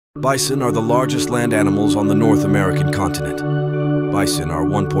Bison are the largest land animals on the North American continent. Bison are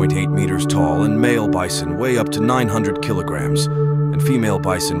 1.8 meters tall, and male bison weigh up to 900 kilograms, and female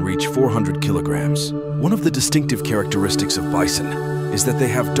bison reach 400 kilograms. One of the distinctive characteristics of bison is that they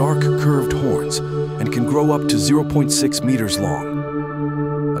have dark, curved horns and can grow up to 0.6 meters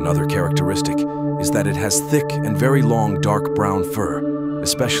long. Another characteristic is that it has thick and very long dark brown fur,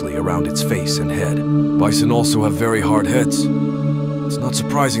 especially around its face and head. Bison also have very hard heads. It's not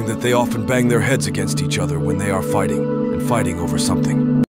surprising that they often bang their heads against each other when they are fighting over something.